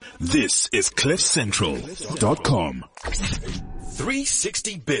This is CliffCentral.com.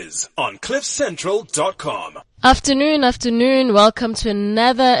 360biz on CliffCentral.com. Afternoon. Welcome to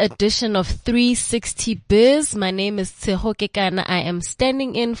another edition of 360 Biz. My name is Tseho Kekana. I am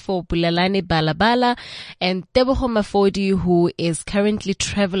standing in for Bulalani Balabala and Teboho Mafodi, who is currently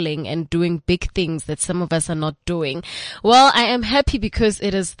traveling and doing big things that some of us are not doing. Well, I am happy because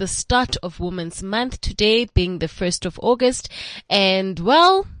it is the start of Women's Month today, being the 1st of August. And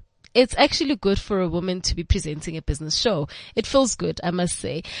well, it's actually good for a woman to be presenting a business show. It feels good, I must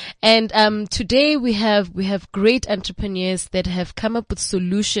say. And today we have great entrepreneurs that have come up with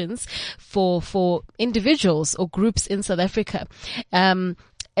solutions for individuals or groups in South Africa.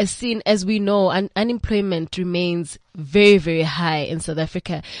 As we know, unemployment remains very, very high in South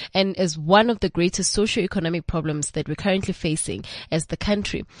Africa and is one of the greatest socio-economic problems that we're currently facing as the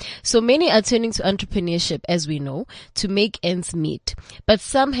country. So many are turning to entrepreneurship, as we know, to make ends meet, but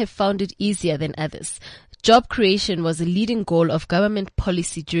some have found it easier than others. Job creation was a leading goal of government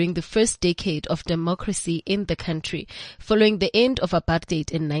policy during the first decade of democracy in the country, following the end of apartheid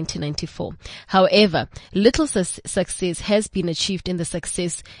in 1994. However, little success has been achieved in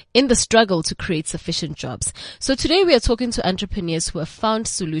the struggle to create sufficient jobs. So today we are talking to entrepreneurs who have found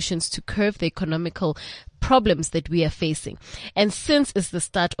solutions to curb the economical problems that we are facing. And since it's the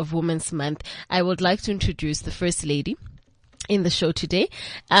start of Women's Month, I would like to introduce the First Lady in the show today.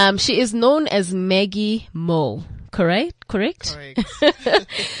 She is known as Maggie Mo. Correct? Correct.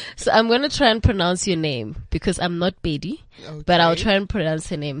 So I'm going to try and pronounce your name because I'm not Bedi, Okay. but I'll try and pronounce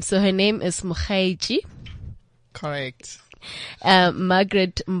her name. So her name is Mokhaiji. Correct.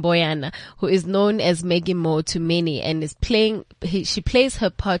 Margaret Mboyana, who is known as Maggie Mo to many and she plays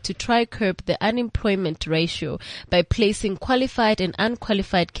her part to try curb the unemployment ratio by placing qualified and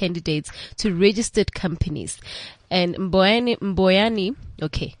unqualified candidates to registered companies. And Mboyani,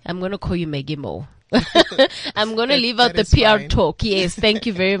 okay, I'm going to call you Maggie Mo. I'm going to leave out the PR fine. talk. Yes, thank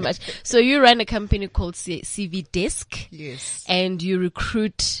you very much. So you run a company called CV Desk. Yes. And you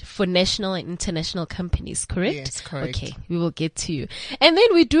recruit for national and international companies, correct? Yes, correct. Okay, we will get to you. And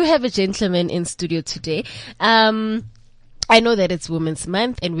then we do have a gentleman in studio today. I know that it's Women's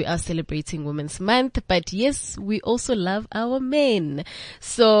Month and we are celebrating Women's Month, but yes, we also love our men.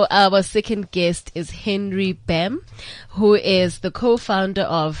 So our second guest is Henry Bam, who is the co-founder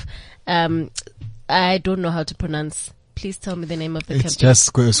of, I don't know how to pronounce. Please tell me the name of the company. It's just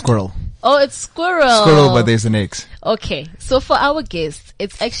squirrel. Oh, it's Squirrel. Squirrel, but there's an X. Okay, so for our guests,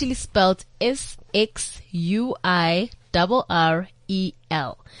 it's actually spelled SXUIRREL.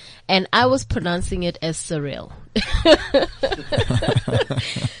 And I was pronouncing it as surreal.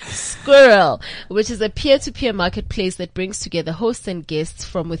 Squirrel, which is a peer-to-peer marketplace that brings together hosts and guests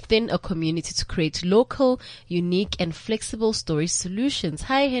from within a community to create local, unique, and flexible storage solutions.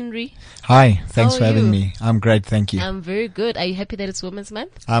 Hi, Henry. Hi, thanks How for are having you? me. I'm great, thank you. I'm very good. Are you happy that it's Women's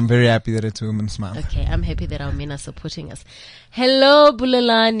Month? I'm very happy that it's Women's Month. Okay, I'm happy that our men are supporting us. Hello,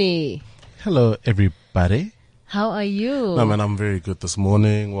 Bulalani. Hello, everybody. How are you? No, man, I'm very good this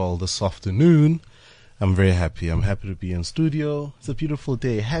morning. Well, this afternoon, I'm very happy. I'm happy to be in studio. It's a beautiful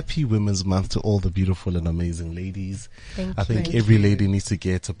day. Happy Women's Month to all the beautiful and amazing ladies. I think every lady needs to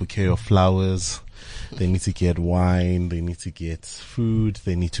get a bouquet of flowers. They need to get wine. They need to get food.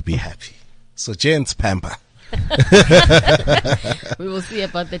 They need to be happy. So, gents, pamper. We will see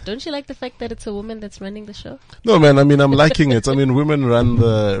about that. Don't you like the fact that it's a woman that's running the show? No, man, I mean, I'm liking it. I mean, women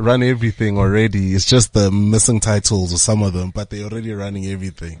run everything already. It's just the missing titles or some of them, but they're already running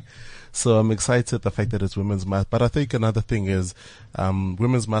everything. So I'm excited the fact that it's Women's Month. But I think another thing is,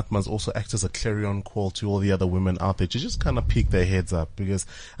 Women's Month must also act as a clarion call to all the other women out there to just kind of peek their heads up, because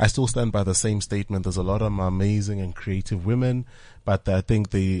I still stand by the same statement. There's a lot of amazing and creative women, but I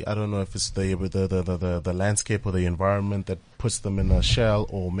think I don't know if it's the landscape or the environment that puts them in a shell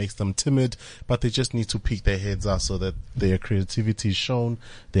or makes them timid, but they just need to peek their heads out so that their creativity is shown,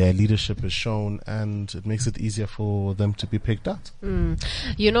 their leadership is shown, and it makes it easier for them to be picked out.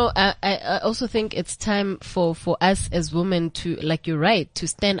 You know, I also think it's time for us as women to, like you're right, to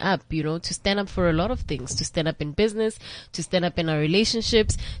stand up, to stand up for a lot of things, to stand up in business, to stand up in our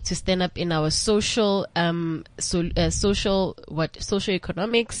relationships, to stand up in our social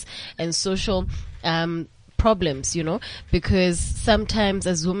economics and social, problems, because sometimes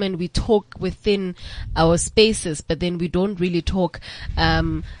as women we talk within our spaces, but then we don't really talk,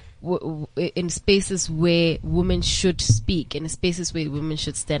 in spaces where women should speak, in spaces where women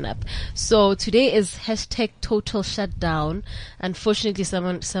should stand up. So today is hashtag total shutdown. Unfortunately, some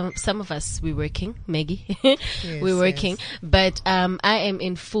of us, we're working, Maggie, we're working, but I am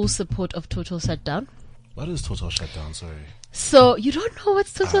in full support of total shutdown. What is total shutdown? Sorry. So you don't know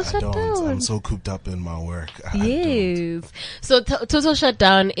what's total I shutdown? don't. I'm so cooped up in my work. I don't. Yes. So total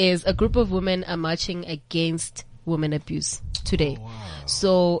shutdown is a group of women are marching against women abuse today. Oh, wow.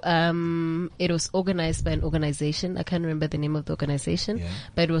 So it was organized by an organization. I can't remember the name of the organization, Yeah.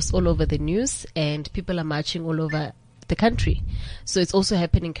 but it was all over the news and people are marching all over the country. So it's also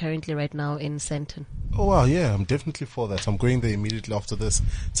happening currently right now in Sandton. Oh wow, yeah, I'm definitely for that. I'm going there immediately after this,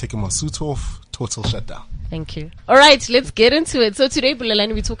 taking my suit off, total shutdown. Thank you. All right, let's get into it. So today,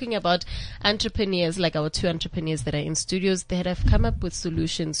 Bulelani, we're talking about entrepreneurs, like our two entrepreneurs that are in studios that have come up with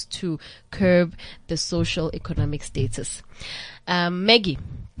solutions to curb the social economic status. Maggie,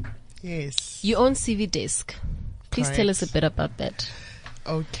 Yes. you own CV Desk. Please tell us a Correct. bit about that.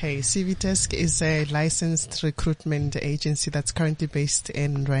 Okay. CV Desk is a licensed recruitment agency that's currently based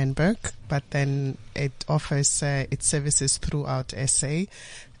in Randburg, but then it offers its services throughout SA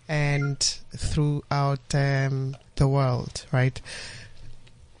and throughout the world, right?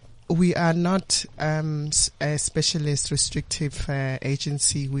 We are not a specialist restrictive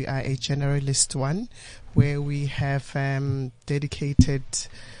agency. We are a generalist one where we have dedicated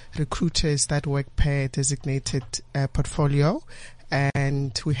recruiters that work per designated portfolio.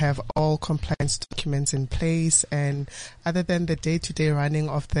 And we have all compliance documents in place. And other than the day-to-day running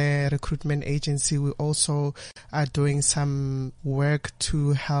of the recruitment agency, we also are doing some work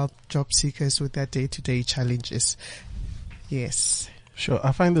to help job seekers with their day-to-day challenges. Yes. Sure,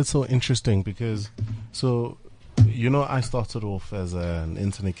 I find it so interesting because, I started off as an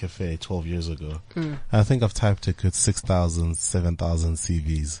internet cafe 12 years ago. I think I've typed a good 6,000, 7,000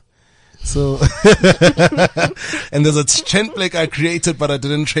 CVs. So, and there's a template I created, but I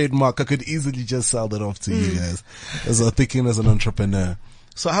didn't trademark. I could easily just sell that off to you guys as I'm thinking as an entrepreneur.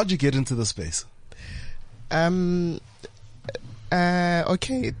 So how'd you get into the space? Okay,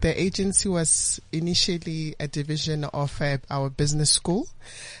 the agency was initially a division of our business school.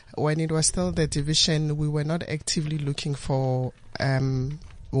 When it was still the division, we were not actively looking for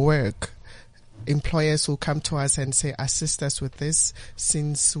work. Employers will come to us and say, assist us with this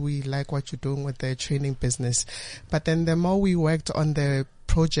since we like what you're doing with the training business. But then the more we worked on the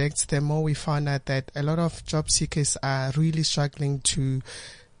projects, the more we found out that a lot of job seekers are really struggling to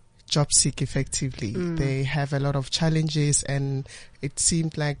job seek effectively. They have a lot of challenges and it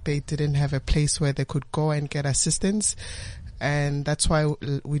seemed like they didn't have a place where they could go and get assistance. And that's why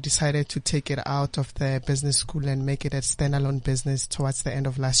we decided to take it out of the business school and make it a standalone business towards the end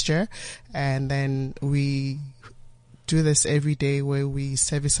of last year. And then we do this every day where we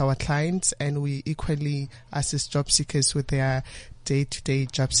service our clients and we equally assist job seekers with their day-to-day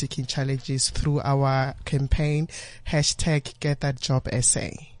job seeking challenges through our campaign,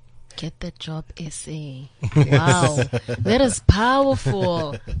 #GetThatJobSA. Get the job SA. Wow. That is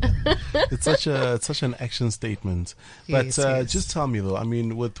powerful. It's such an action statement. But Yes. just tell me though, I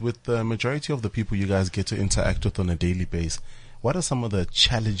mean, with the majority of the people you guys get to interact with on a daily basis, what are some of the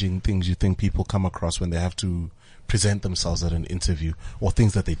challenging things you think people come across when they have to present themselves at an interview, or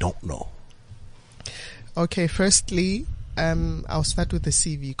things that they don't know? Okay, firstly, I'll start with the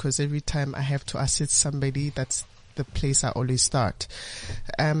CV because every time I have to assist somebody, that's the place I always start.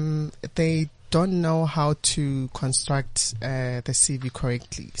 They don't know how to construct the CV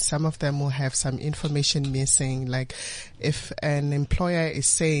correctly. Some of them will have some information missing, like if an employer is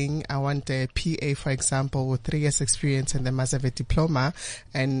saying, I want a PA, for example, with 3 years experience and they must have a diploma,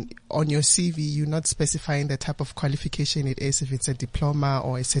 and on your CV you're not specifying the type of qualification it is, if it's a diploma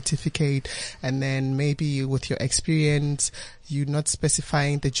or a certificate, and then maybe with your experience you're not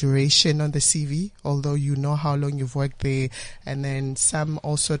specifying the duration on the CV, although you know how long you've worked there. And then some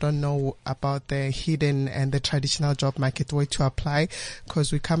also don't know about the hidden and the traditional job market, where to apply,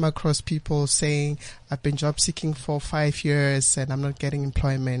 because we come across people saying, I've been job seeking for 5 years and I'm not getting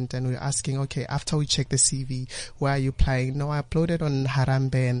employment. And we're asking, okay, after we check the CV, where are you applying? No, I uploaded on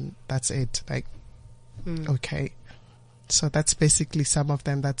Harambe and that's it. Like, okay. So that's basically some of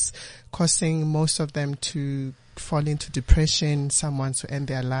them that's causing most of them to fall into depression, someone to end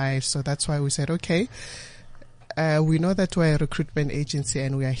their lives. So that's why we said, okay, we know that we're a recruitment agency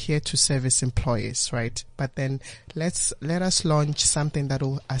and we are here to service employers, right? But then let us launch something that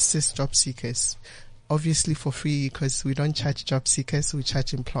will assist job seekers. Obviously for free, because we don't charge job seekers, we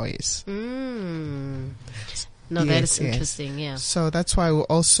charge employers. No, that Yes, is interesting. Yeah. So that's why we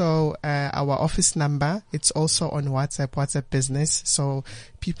also, our office number, it's also on WhatsApp Business. So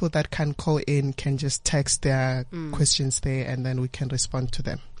people that can call in can just text their questions there, and then we can respond to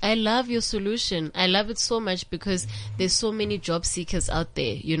them. I love your solution. I love it so much because there's so many job seekers out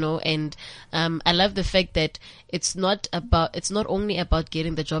there, you know, and I love the fact that it's not only about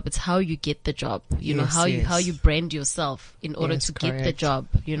getting the job, it's how you get the job, you know, how you brand yourself in order to get the job,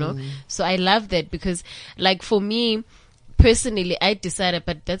 you know. So I love that because, like, for me personally, I decided,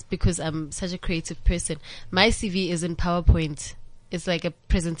 but that's because I'm such a creative person. My CV is in PowerPoint. It's like a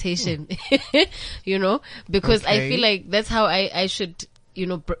presentation, you know, because I feel like that's how I should, you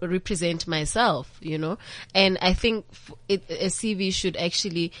know, represent myself, you know. And I think a CV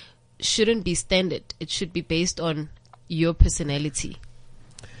shouldn't be standard. It should be based on your personality,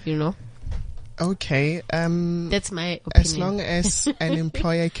 you know. Okay. That's my opinion. As long as an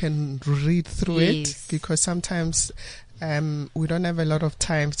employer can read through it, because sometimes we don't have a lot of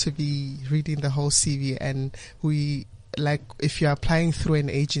time to be reading the whole CV, and like if you're applying through an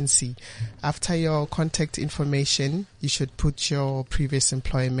agency, after your contact information, you should put your previous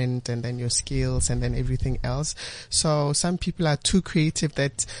employment and then your skills and then everything else. So some people are too creative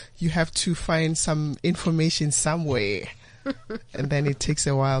that you have to find some information somewhere and then it takes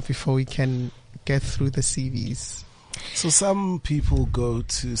a while before we can get through the CVs. So some people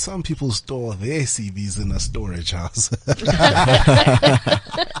store their CVs in a storage house.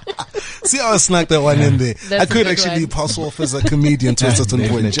 See how I snuck that one in there. I could actually pass off as a comedian to a certain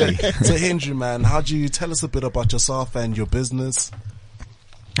point. So Henry, man, how do you tell us a bit about yourself and your business?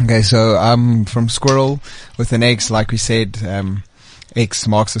 Okay, so I'm from Squirrel with an X, like we said. X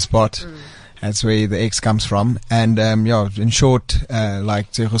marks the spot. That's where the X comes from. And, in short,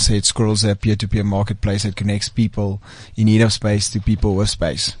 like Tseho said, Squirrel's a peer-to-peer marketplace that connects people in need of space to people with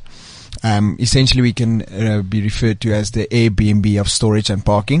space. Essentially we can be referred to as the Airbnb of storage and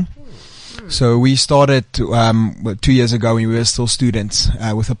parking. So we started 2 years ago when we were still students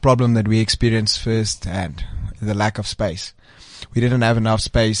with a problem that we experienced firsthand, the lack of space. We didn't have enough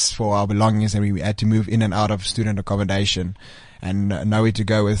space for our belongings and we had to move in and out of student accommodation, and nowhere to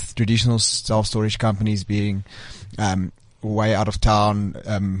go with traditional self-storage companies being way out of town,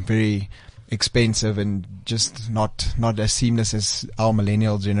 very expensive and just not as seamless as our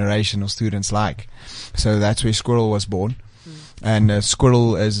millennial generation of students like. So that's where Squirrel was born. And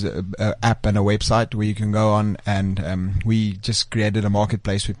Squirrel is an app and a website where you can go on, and we just created a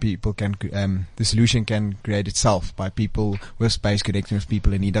marketplace where people can the solution can create itself by people with space connecting with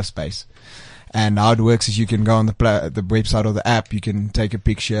people in need of space. And how it works is you can go on the website or the app, you can take a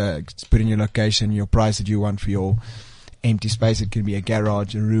picture, put in your location, your price that you want for your empty space. It can be a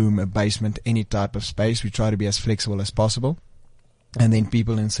garage, a room, a basement, any type of space. We try to be as flexible as possible. And then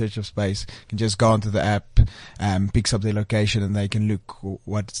people in search of space can just go onto the app, picks up their location, and they can look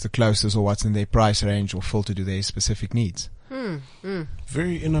what's the closest or what's in their price range or filter to their specific needs.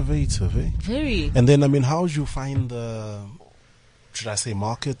 Very innovative, eh? Very. And then, I mean, how would you find should I say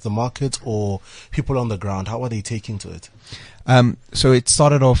the market or people on the ground? How are they taking to it? So it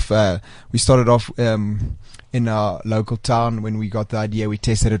started off, in our local town. When we got the idea, we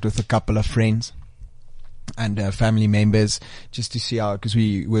tested it with a couple of friends and family members just to see how, because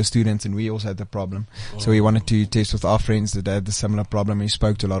we were students and we also had the problem. So we wanted to test with our friends that had the similar problem. We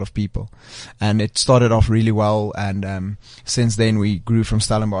spoke to a lot of people and it started off really well. And since then we grew from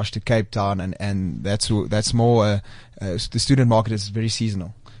Stellenbosch to Cape Town, and that's more the student market is very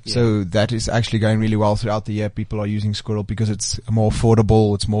seasonal. Yeah. So that is actually going really well throughout the year. People are using Squirrel because it's more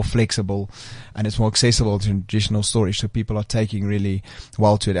affordable, it's more flexible, and it's more accessible to traditional storage. So people are taking really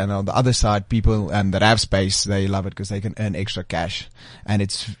well to it. And on the other side, people that have space, they love it because they can earn extra cash. And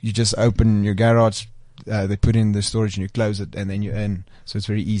you just open your garage, they put in the storage and you close it, and then you earn. So it's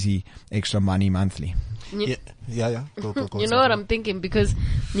very easy, extra money monthly. Yeah. Go, you know what I'm thinking? Because,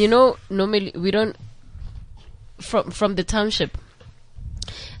 normally we don't, from the township,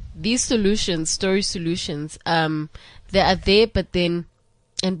 these solutions, storage solutions, they are there, but then,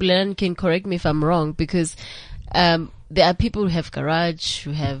 and Blaine can correct me if I'm wrong, because there are people who have garage,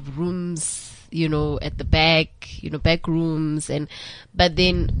 who have rooms, at the back, back rooms, but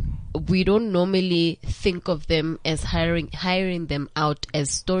then we don't normally think of them as hiring them out as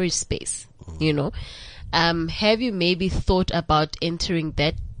storage space, Have you maybe thought about entering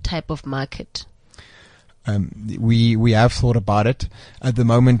that type of market? We have thought about it. At the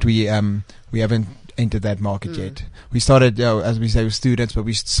moment, we haven't entered that market yet. We started, as we say, with students, but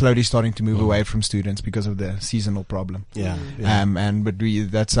we're slowly starting to move away from students because of the seasonal problem. Yeah.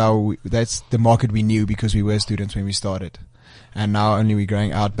 That's the market we knew because we were students when we started, and now only we're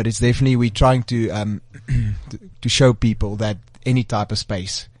growing out. But it's definitely we're trying to to show people that any type of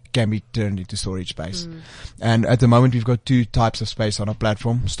space can be turned into storage space. And at the moment, we've got 2 types of space on our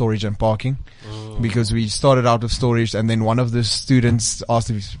platform, storage and parking, because we started out with storage, and then one of the students asked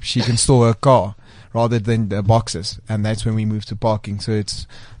if she can store her car rather than the boxes, and that's when we moved to parking. So it's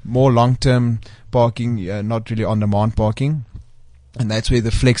more long-term parking, not really on-demand parking. And that's where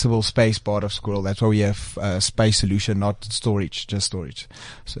the flexible space part of Squirrel, that's why we have a space solution, not storage, just storage.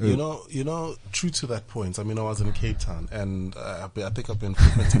 So You know, true to that point, I mean, I was in Cape Town, and I think I've been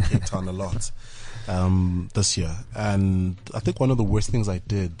frequenting Cape Town a lot this year. And I think one of the worst things I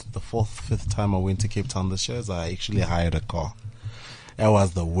did, the 4th, 5th time I went to Cape Town this year, is I actually hired a car. That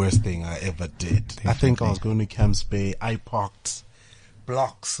was the worst thing I ever did. Definitely. I think I was going to Camps Bay. I parked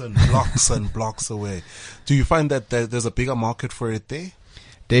blocks and blocks and blocks away. Do you find that there's a bigger market for it there?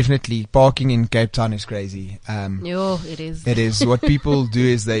 Definitely. Parking in Cape Town is crazy. It is. It is. What people do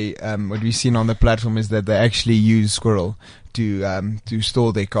is they, what we've seen on the platform is that they actually use Squirrel to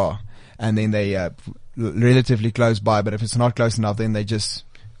store their car. And then they, relatively close by, but if it's not close enough, then they just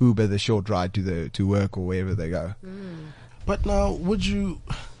Uber the short ride to work or wherever they go. But now,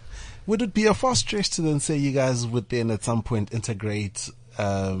 would it be a far stretch to then say you guys would then at some point integrate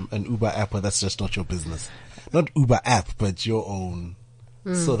an Uber app, or that's just not your business? Not Uber app, but your own,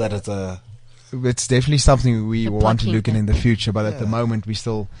 so that it's definitely something we want to parking look in the future, but at the moment we're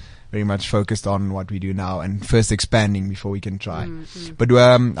still very much focused on what we do now and first expanding before we can try. But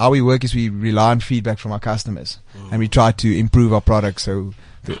how we work is we rely on feedback from our customers, and we try to improve our product. So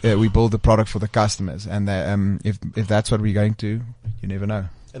we build the product for the customers, and if that's what we're going to, you never know.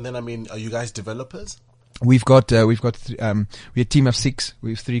 And then, I mean, are you guys developers? We're a team of 6.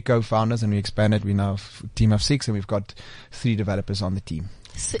 We have 3 co-founders, and we expanded. We now have a team of 6, and we've got 3 developers on the team.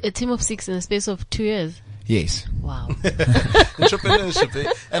 A team of 6 in the space of 2 years. Yes. Wow. Entrepreneurship.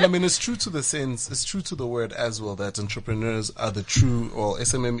 And I mean, it's true to the word as well, that entrepreneurs are the true, or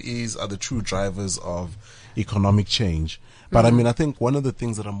SMMEs are the true drivers of economic change. But I mean, I think one of the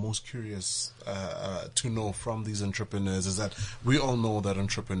things that I'm most curious to know from these entrepreneurs is that we all know that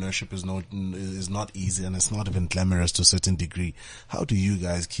entrepreneurship is not easy, and it's not even glamorous to a certain degree. How do you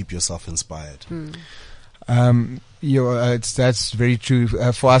guys keep yourself inspired? That's very true.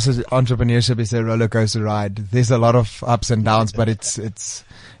 For us, entrepreneurship is a roller coaster ride. There's a lot of ups and downs, but it's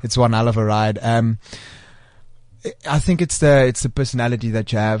one hell of a ride. I think it's the personality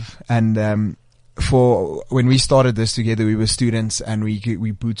that you have, and for when we started this together, we were students, and we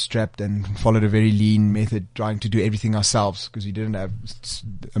bootstrapped and followed a very lean method, trying to do everything ourselves because we didn't have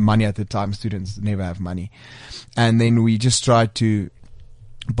money at the time. Students never have money, and then we just tried to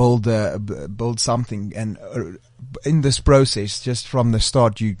build something. And in this process, just from the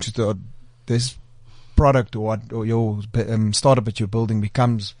start, you just thought this product or your startup that you're building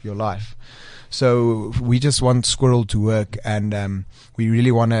becomes your life. So we just want Squirrel to work, and we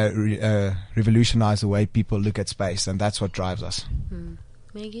really want to revolutionize the way people look at space, and that's what drives us.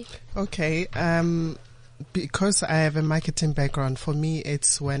 Maggie? Okay. Because I have a marketing background, for me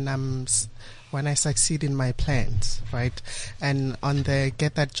it's when I succeed in my plans, right? And on the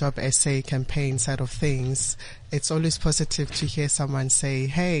Get That Job essay campaign side of things, it's always positive to hear someone say,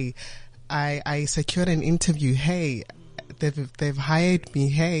 hey, I secured an interview. Hey, they've hired me.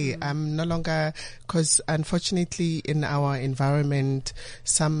 Hey, I'm no longer, cause unfortunately in our environment,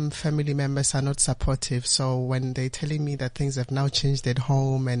 some family members are not supportive. So when they're telling me that things have now changed at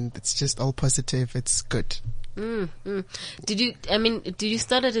home and it's just all positive, it's good. Did you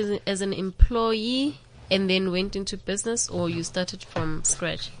start as an employee and then went into business, or you started from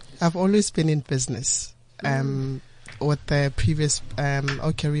scratch? I've always been in business. With the previous,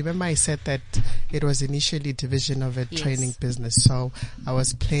 remember I said that it was initially division of a training business. So I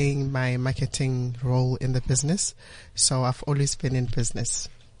was playing my marketing role in the business. So I've always been in business.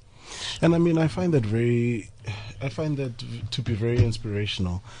 And I mean, I find that to be very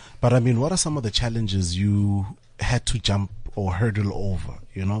inspirational. But I mean, what are some of the challenges you had to jump or hurdle over,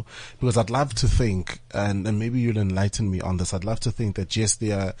 you know? Because I'd love to think, and maybe you'll enlighten me on this, I'd love to think that yes,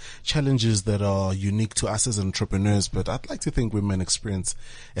 there are challenges that are unique to us as entrepreneurs, but I'd like to think women experience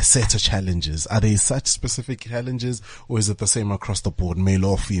a set of challenges. Are there such specific challenges, or is it the same across the board, male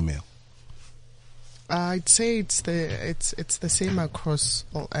or female? I'd say it's the same across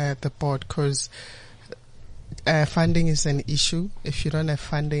the board, because funding is an issue. If you don't have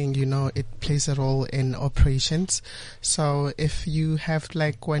funding, it plays a role in operations. So if you have,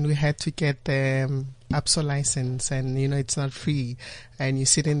 like when we had to get the APSO license and, it's not free, and you're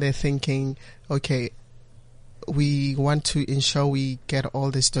sitting there thinking, okay, we want to ensure we get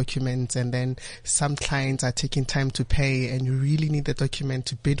all these documents, and then some clients are taking time to pay, and you really need the document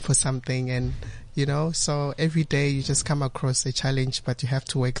to bid for something, and so every day you just come across a challenge, but you have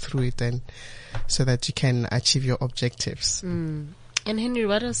to work through it, and so that you can achieve your objectives. And Henry,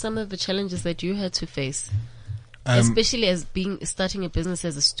 what are some of the challenges that you had to face, especially as starting a business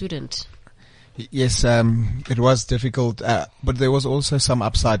as a student? Yes, it was difficult, but there was also some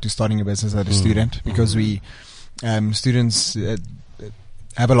upside to starting a business as a student, because we students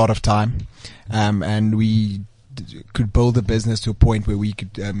have a lot of time, and we could build a business to a point where we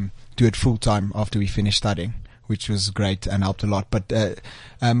could do it full time after we finished studying, which was great and helped a lot. But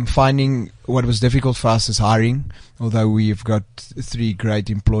finding what was difficult for us is hiring, although we've got 3 great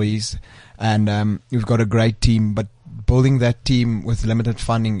employees and we've got a great team, but building that team with limited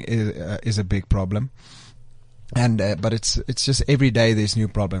funding is a big problem. And but it's just every day there's new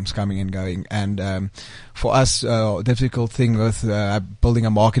problems coming and going. And for us, difficult thing with building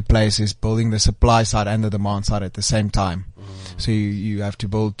a marketplace is building the supply side and the demand side at the same time. So you have to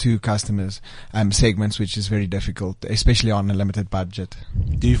build 2 customers segments, which is very difficult, especially on a limited budget.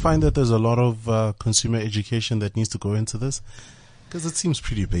 Do you find that there's a lot of consumer education that needs to go into this? Because it seems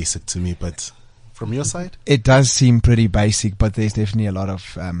pretty basic to me, but from your side? It does seem pretty basic, but there's definitely a lot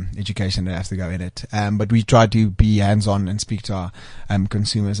of education that has to go in it. But we try to be hands-on and speak to our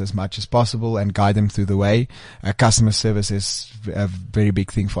consumers as much as possible and guide them through the way. Customer service is a very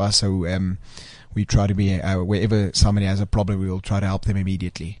big thing for us, so we try to be wherever somebody has a problem, we will try to help them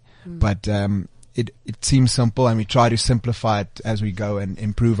immediately. But it seems simple, and we try to simplify it as we go and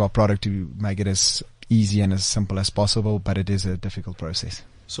improve our product to make it as easy and as simple as possible, but it is a difficult process.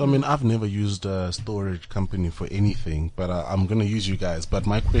 So, I've never used a storage company for anything, but I'm going to use you guys. But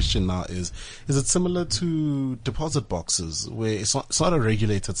my question now is it similar to deposit boxes, where it's not a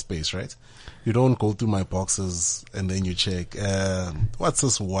regulated space, right? You don't go through my boxes and then you check, what's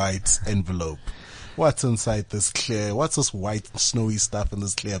this white envelope? What's inside this clear? What's this white snowy stuff in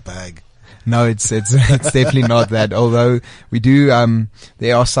this clear bag? No, it's definitely not that. Although we do,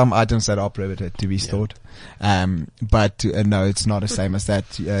 there are some items that are prohibited to be stored. But no, it's not the same as that.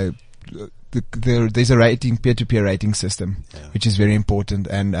 There's a peer-to-peer rating system, which is very important,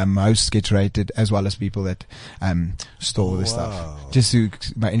 and hosts get rated as well as people that store the stuff, just to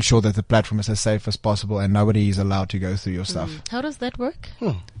ensure that the platform is as safe as possible and nobody is allowed to go through your stuff. How does that work?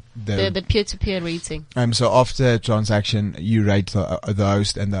 The peer-to-peer rating. So after a transaction, you rate the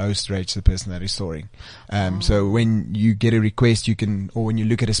host, and the host rates the person that is storing. So when you get a request, or when you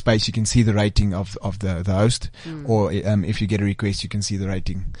look at a space, you can see the rating of the host, or if you get a request, you can see the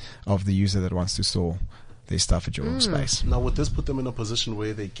rating of the user that wants to store their stuff at your space. Now, would this put them in a position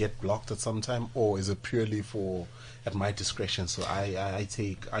where they get blocked at some time, or is it purely at my discretion? So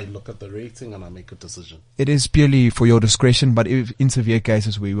I look at the rating and I make a decision. It is purely for your discretion, but if in severe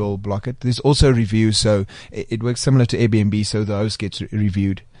cases we will block it. There's also reviews, so it works similar to Airbnb, so the host gets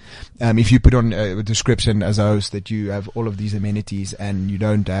reviewed. If you put on a description as a host that you have all of these amenities and you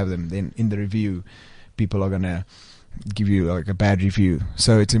don't have them, then in the review, people are gonna give you like a bad review.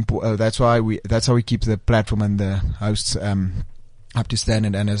 So it's important. That's how we keep the platform and the hosts up to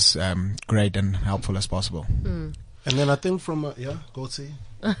standard and as great and helpful as possible. And then I think from go see.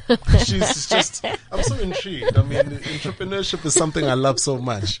 She's just, I'm so intrigued. Entrepreneurship is something I love so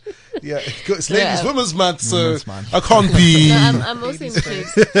much. Yeah, it's Women's Month, so I can't be. No, I'm also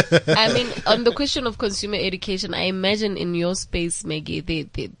intrigued. On the question of consumer education, I imagine in your space, Maggie,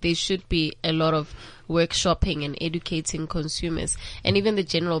 there should be a lot of workshopping and educating consumers and even the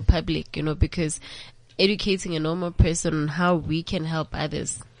general public, because educating a normal person on how we can help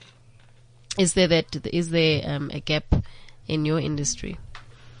others. Is there a gap in your industry?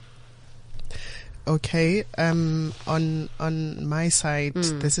 Okay, on my side,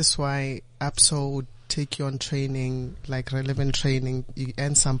 this is why Abso take you on training, like relevant training. You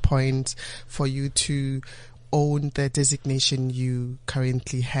earn some points for you to own the designation you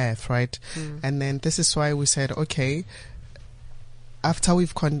currently have, right? And then this is why we said, okay, after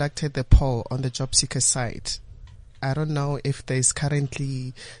we've conducted the poll on the job seeker side, I don't know if there's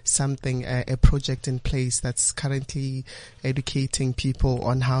currently something, a project in place that's currently educating people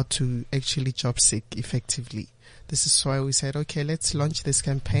on how to actually job seek effectively. This is why we said, okay, let's launch this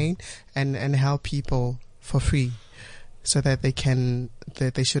campaign and help people for free so that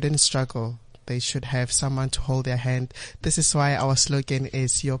they shouldn't struggle. They should have someone to hold their hand. This is why our slogan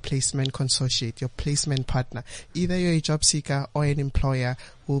is your placement consortiate, your placement partner. Either you're a job seeker or an employer,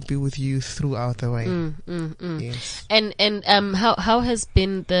 will be with you throughout the way. Yes. And how has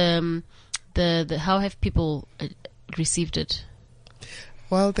been how have people received it?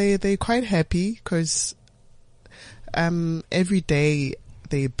 Well, they're quite happy because Every day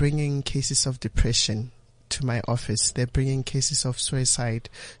they're bringing cases of depression to my office. They're bringing cases of suicide.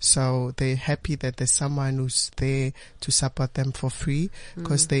 So they're happy that there's someone who's there to support them for free,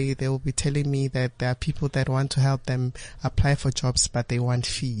 because they will be telling me that there are people that want to help them apply for jobs, but they want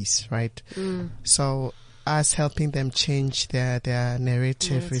fees, right? So us helping them change their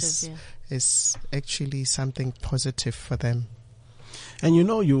narrative is actually something positive for them. And you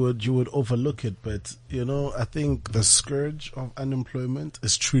would overlook it, but I think the scourge of unemployment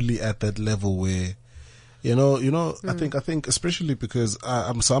is truly at that level where, I think especially because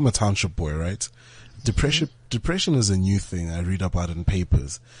I'm a township boy, right? Depression is a new thing. I read about it in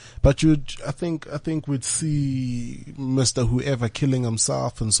papers, but I think we'd see Mr. Whoever killing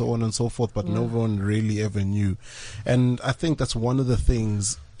himself and so on and so forth, but no one really ever knew. And I think that's one of the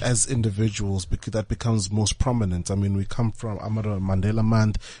things as individuals that becomes most prominent. I mean, we come from Amara Mandela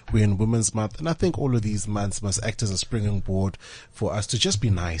Month, we're in Women's Month, and I think all of these months must act as a springboard for us to just be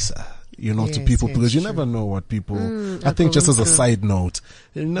nicer, to people, because you never know what people, I think just as a side note,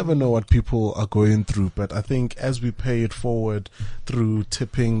 you never know what people are going through, but I think as we pay it forward through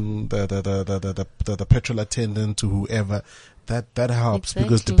tipping the petrol attendant to whoever, that helps,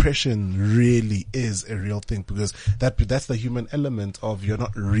 because depression really is a real thing, because that's the human element of you're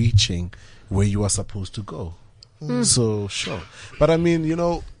not reaching where you are supposed to go. So sure. But I mean, do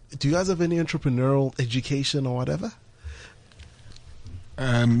you guys have any entrepreneurial education or whatever?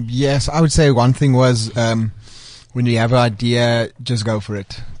 Yes, I would say one thing was, when you have an idea, just go for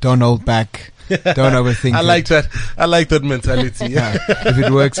it. Don't hold back. Don't overthink it. I like that mentality. Yeah. If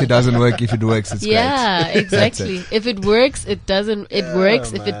it works, it doesn't work. If it works, it's great. Yeah, exactly. If it works, it doesn't. It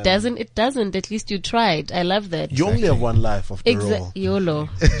works. Man. If it doesn't, it doesn't. At least you tried. I love that. You only have one life after all. YOLO.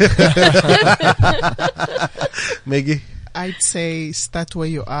 Maggie? I'd say start where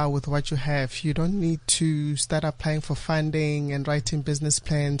you are with what you have. You don't need to start applying for funding and writing business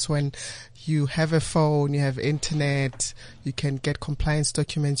plans when you have a phone, you have internet, you can get compliance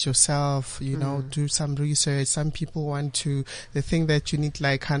documents yourself, do some research. Some people they think that you need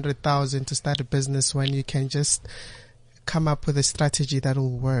like 100,000 to start a business when you can just come up with a strategy that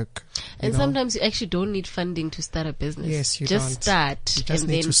will work. And sometimes you actually don't need funding to start a business. Yes, you just start. You just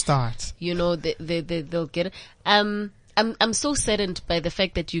need to start. They'll get it. I'm so saddened by the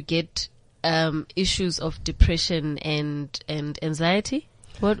fact that you get issues of depression and anxiety.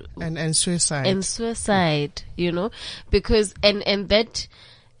 And suicide. And suicide, because and that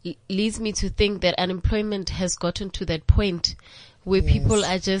leads me to think that unemployment has gotten to that point where people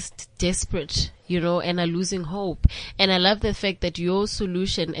are just desperate, and are losing hope. And I love the fact that your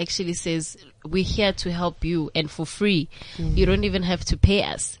solution actually says, we're here to help you and for free. You don't even have to pay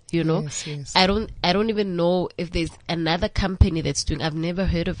us, Yes, yes. I don't even know if there's another company that's doing, I've never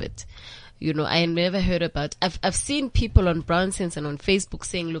heard of it. I never heard about, I've seen people on Brown Sense and on Facebook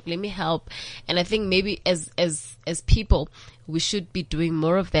saying, look, let me help. And I think maybe as people, we should be doing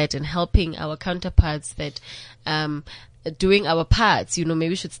more of that and helping our counterparts that, doing our parts, maybe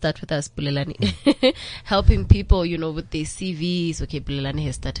we should start with us, Bulelani, helping people, with their CVs. Okay, Bulelani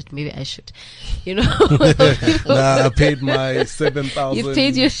has started. Maybe I should, I paid my 7,000. You've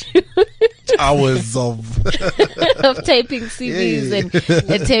paid your hours of typing CVs and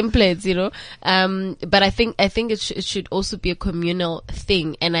templates, but I think it should also be a communal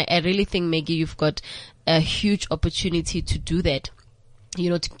thing. And I really think, Maggie, you've got a huge opportunity to do that.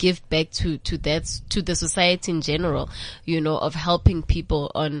 To give back to the society in general, of helping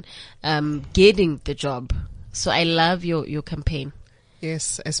people on, getting the job. So I love your campaign.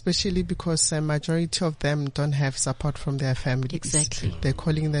 Yes, especially because a majority of them don't have support from their families. Exactly. They're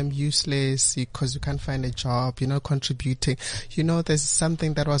calling them useless because you can't find a job, you're not contributing. There's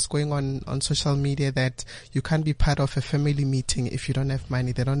something that was going on social media that you can't be part of a family meeting if you don't have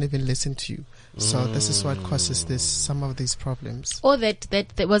money. They don't even listen to you. So this is what causes some of these problems. Or that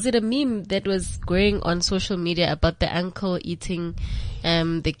was it a meme that was going on social media about the uncle eating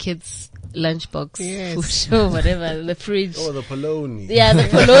the kids' lunchbox, yes. or whatever, the fridge. Oh, the polony. Yeah, the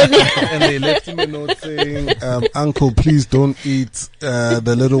polony. And they left him a note saying, uncle, please don't eat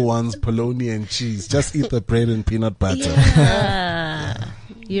the little ones polony and cheese. Just eat the bread and peanut butter.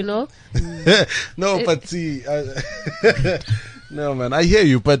 Yeah. No, but see, no, man, I hear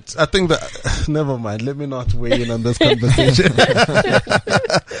you, but I think that, never mind, let me not weigh in on this conversation.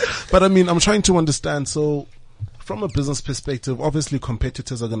 But I mean, I'm trying to understand, so, from a business perspective, obviously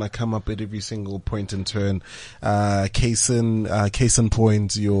competitors are going to come up at every single point in turn. Case in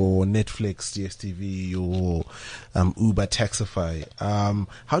point, your Netflix, DSTV, your Uber, Taxify.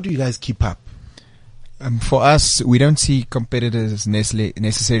 How do you guys keep up? For us, we don't see competitors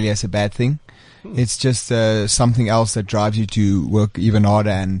necessarily as a bad thing. It's just something else that drives you to work even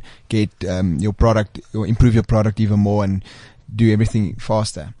harder and get your product, or improve your product even more and do everything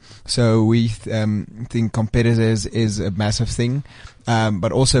faster. So we think competitors is a massive thing,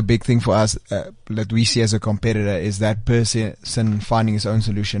 but also a big thing for us that we see as a competitor is that person finding his own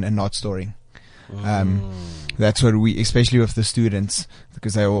solution and not storing. That's what we, especially with the students,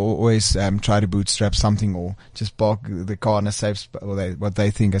 because they always try to bootstrap something or just park the car in a safe, what they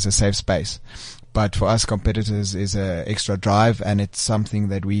think is a safe space. But for us, competitors is a extra drive, and it's something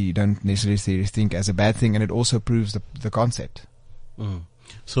that we don't necessarily think as a bad thing, and it also proves the concept.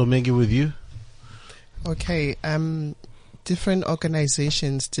 So Maggie, with you? Okay, different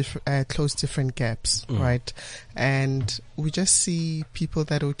organizations close different gaps, right? And we just see people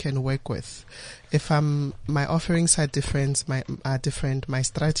that we can work with. If my offerings are different, my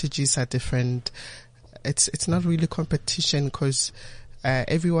strategies are different. It's not really competition, because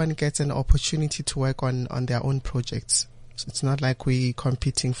everyone gets an opportunity to work on their own projects. So it's not like we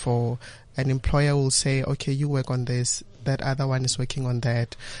competing for. An employer will say, okay, you work on this, that other one is working on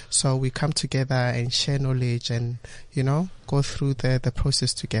that. So we come together and share knowledge and, go through the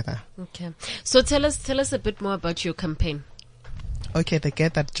process together. Okay. So tell us a bit more about your campaign. Okay, the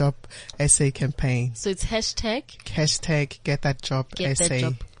Get That Job SA campaign. So it's hashtag Get That Job Get SA. That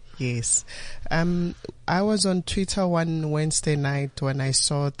Job. Yes. I was on Twitter one Wednesday night when I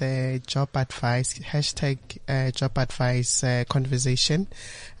saw the job advice, hashtag job advice conversation.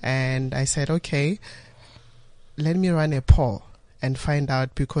 And I said, okay, let me run a poll and find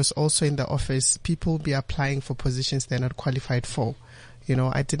out, because also in the office, people be applying for positions they're not qualified for.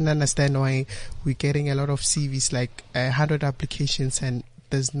 I didn't understand why we're getting a lot of CVs, like 100 applications, and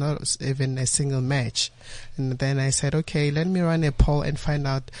there's not even a single match. And then I said, okay, let me run a poll and find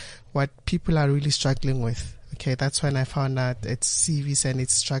out what people are really struggling with. Okay, that's when I found out it's CVs and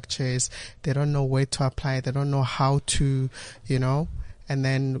its structures. They don't know where to apply. They don't know how to, And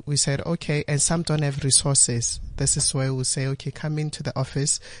then we said, okay, and some don't have resources. This is where we'll say, okay, come into the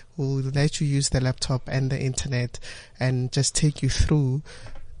office. We'll let you use the laptop and the internet and just take you through.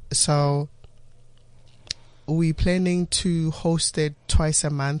 So we're planning to host it twice a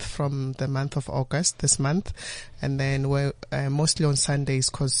month from the month of August, this month. And then we're mostly on Sundays,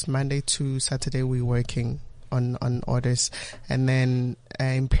 because Monday to Saturday we're working on orders. And then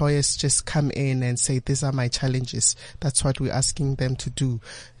employers just come in and say, these are my challenges. That's what we're asking them to do.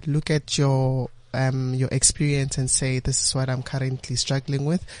 Look at your experience and say, this is what I'm currently struggling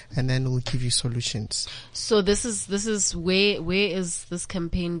with, and then we'll give you solutions. So this is where is this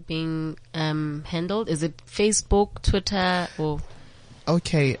campaign being handled? Is it Facebook, Twitter, or?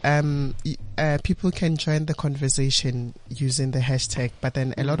 Okay, people can join the conversation using the hashtag, but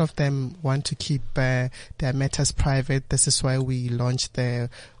then a lot of them want to keep their matters private. This is why we launched the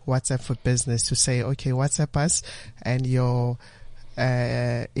WhatsApp for Business, to say, okay, WhatsApp us and your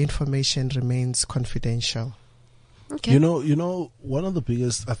information remains confidential. Okay. You know, one of the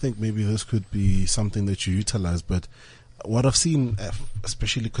biggest, I think maybe this could be something that you utilize, but what I've seen,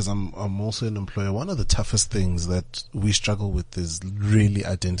 especially because I'm also an employer, one of the toughest things that we struggle with is really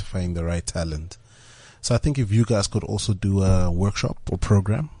identifying the right talent. So I think if you guys could also do a workshop or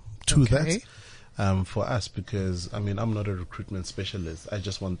program to that, for us, because I'm not a recruitment specialist. I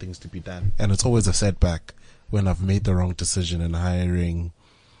just want things to be done. And it's always a setback when I've made the wrong decision in hiring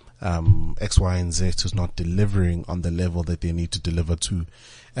X, Y, and Z who's not delivering on the level that they need to deliver to.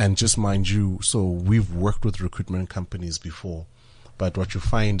 And just mind you, so we've worked with recruitment companies before, but what you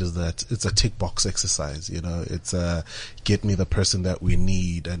find is that it's a tick box exercise. It's get me the person that we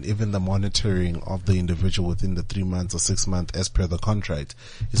need, and even the monitoring of the individual within the 3 months or 6 months as per the contract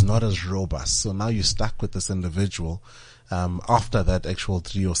is not as robust. So now you're stuck with this individual after that actual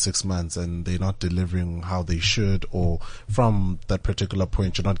 3 or 6 months, and they're not delivering how they should, or from that particular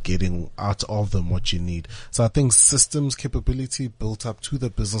point you're not getting out of them what you need. So I think systems capability built up to the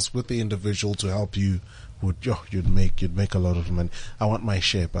business with the individual to help you you'd make a lot of money. I want my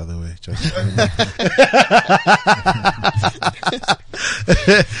share, by the way.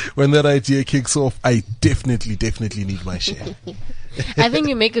 When that idea kicks off, I definitely need my share. I think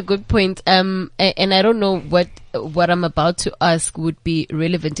you make a good point. And I don't know what I'm about to ask would be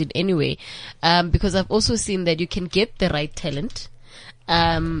relevant in any way. Because I've also seen that you can get the right talent.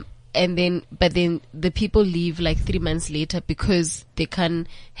 But then the people leave like 3 months later because they can't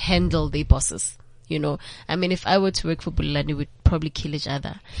handle their bosses. If I were to work for Bulelani, we'd probably kill each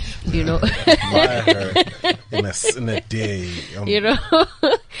other, in a day.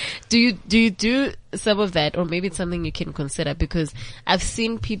 Do you do some of that, or maybe it's something you can consider? Because I've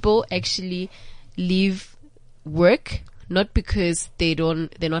seen people actually leave work not because they're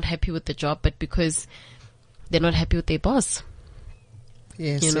not happy with the job, but because they're not happy with their boss.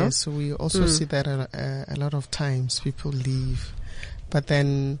 Yes, You know? yes. We also see that a lot of times people leave. But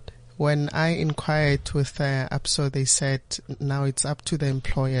then when I inquired with APSO, they said now it's up to the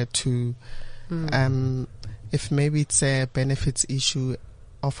employer to, if maybe it's a benefits issue,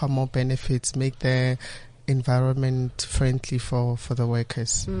 offer more benefits, make the environment friendly for the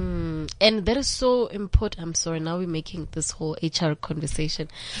workers. And that is so important. I'm sorry, now we're making this whole HR conversation.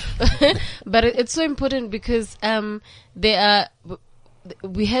 But it's so important because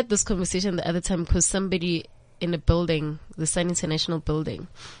we had this conversation the other time because somebody in a building, the Sun International building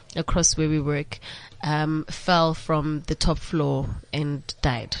across where we work, fell from the top floor and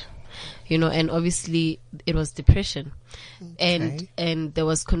died. You know, and obviously it was depression. Okay. And there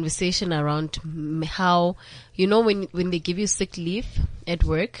was conversation around how, you know, when they give you sick leave at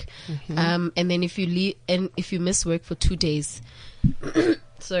work, and then if you leave, and if you miss work for 2 days,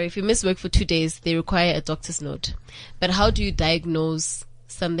 if you miss work for 2 days, they require a doctor's note. But how do you diagnose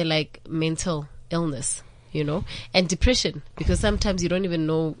something like mental illness, you know, and depression? Because sometimes you don't even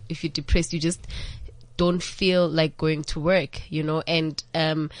know if you're depressed. You just don't feel like going to work, you know, and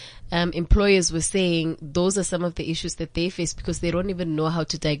employers were saying those are some of the issues that they face because they don't even know how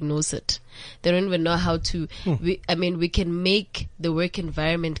to diagnose it. They don't even know how to, we can make the work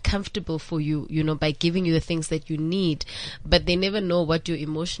environment comfortable for you, you know, by giving you the things that you need, but they never know what your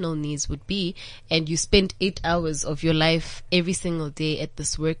emotional needs would be. And you spend 8 hours of your life every single day at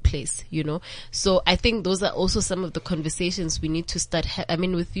this workplace, you know. So I think those are also some of the conversations we need to start,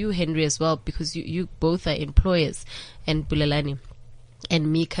 with you, Henry, as well, because you both are employers, and Bulelani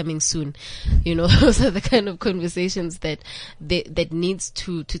and me coming soon, you know. Those are the kind of conversations that needs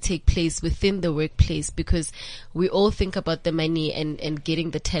to take place within the workplace, because we all think about the money and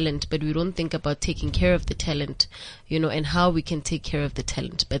getting the talent, but we don't think about taking care of the talent, you know, and how we can take care of the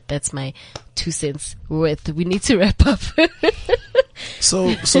talent. But that's my 2 cents worth. We need to wrap up. So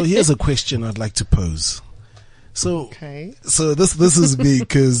here's a question I'd like to pose. So this is me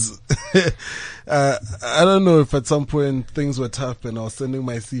because I don't know if at some point things were tough and I was sending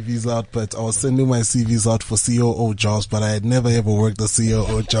my CVs out, but I was sending my CVs out for COO jobs, but I had never ever worked a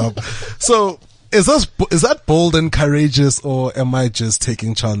COO job. So is that bold and courageous, or am I just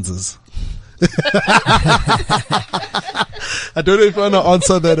taking chances? I don't know if I want to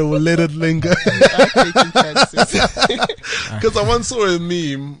answer that or will let it linger. Because I once saw a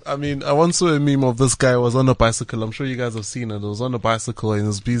meme. I once saw a meme of this guy who was on a bicycle. I'm sure you guys have seen it. He was on a bicycle and he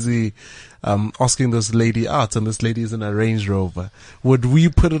was busy asking this lady out, and this lady is in a Range Rover. Would we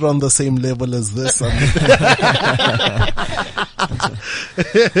put it on the same level as this?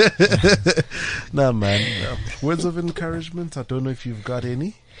 Nah, man. Words of encouragement. I don't know if you've got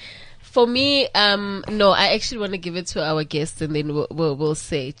any. For me, no, I actually want to give it to our guests, and then we'll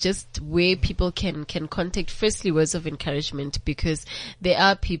say just where people can contact. Firstly, words of encouragement, because there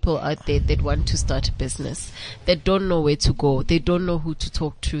are people out there that want to start a business, that don't know where to go. They don't know who to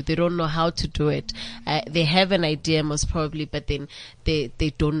talk to. They don't know how to do it. They have an idea most probably, but then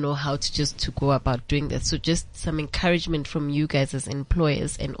they don't know how to go about doing that. So just some encouragement from you guys as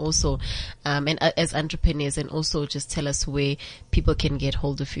employers, and also, and as entrepreneurs, and also just tell us where people can get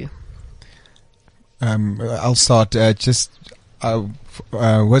hold of you. I'll start. Words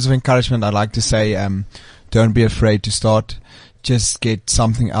of encouragement. I'd like to say, don't be afraid to start. Just get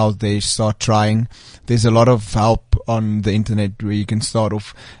something out there. Start trying. There's a lot of help on the internet where you can start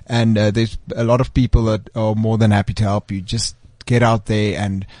off, and there's a lot of people that are more than happy to help you. Just get out there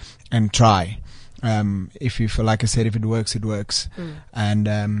and try. If you feel, like I said, if it works, it works, and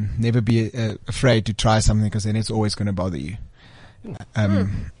never be afraid to try something, because then it's always going to bother you.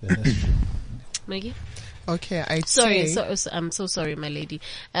 Maggie? Okay, I'm so sorry, my lady.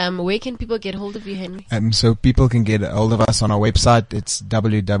 Where can people get hold of you, Henry? So people can get hold of us on our website. It's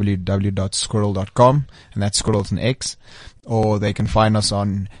www.squirrel.com, and that's Squirrel with an X. Or they can find us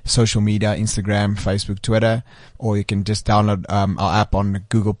on social media, Instagram, Facebook, Twitter, or you can just download our app on the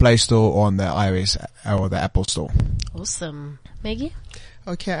Google Play Store or on the iOS or the Apple Store. Awesome. Maggie?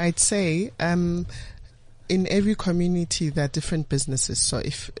 Okay, I'd say in every community there are different businesses. So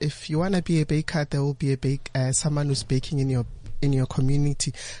if you want to be a baker, there will be someone who's baking in your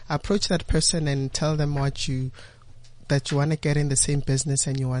community. Approach that person and tell them that you want to get in the same business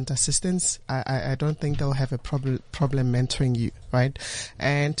and you want assistance. I don't think they'll have a problem mentoring you, right?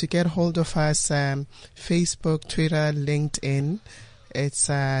 And to get hold of us, Facebook, Twitter, LinkedIn, it's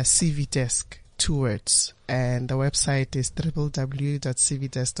CV Desk, 2 words, and the website is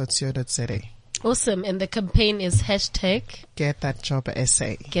www.cvdesk.co.za. Awesome. And the campaign is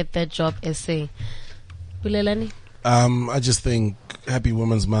 #GetThatJobSA. Get that job essay. Bulelani? I just think happy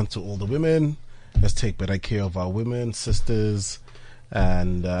Women's Month to all the women. Let's take better care of our women, sisters.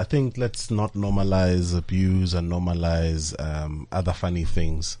 And I think let's not normalize abuse and normalize other funny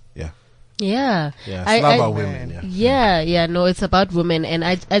things. Yeah. Yeah. Yeah. It's love our women. Yeah. No, it's about women. And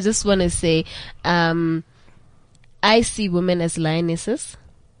I just want to say, I see women as lionesses.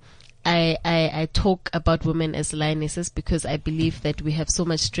 I talk about women as lionesses because I believe that we have so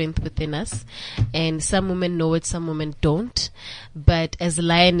much strength within us, and some women know it, some women don't. But as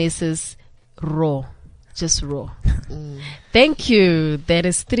lionesses, raw. Just raw. Thank you. That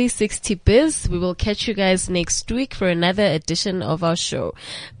is 360 Biz. We will catch you guys next week for another edition of our show.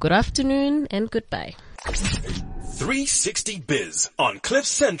 Good afternoon and goodbye. 360 Biz on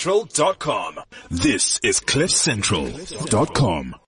CliffCentral.com. This is CliffCentral.com.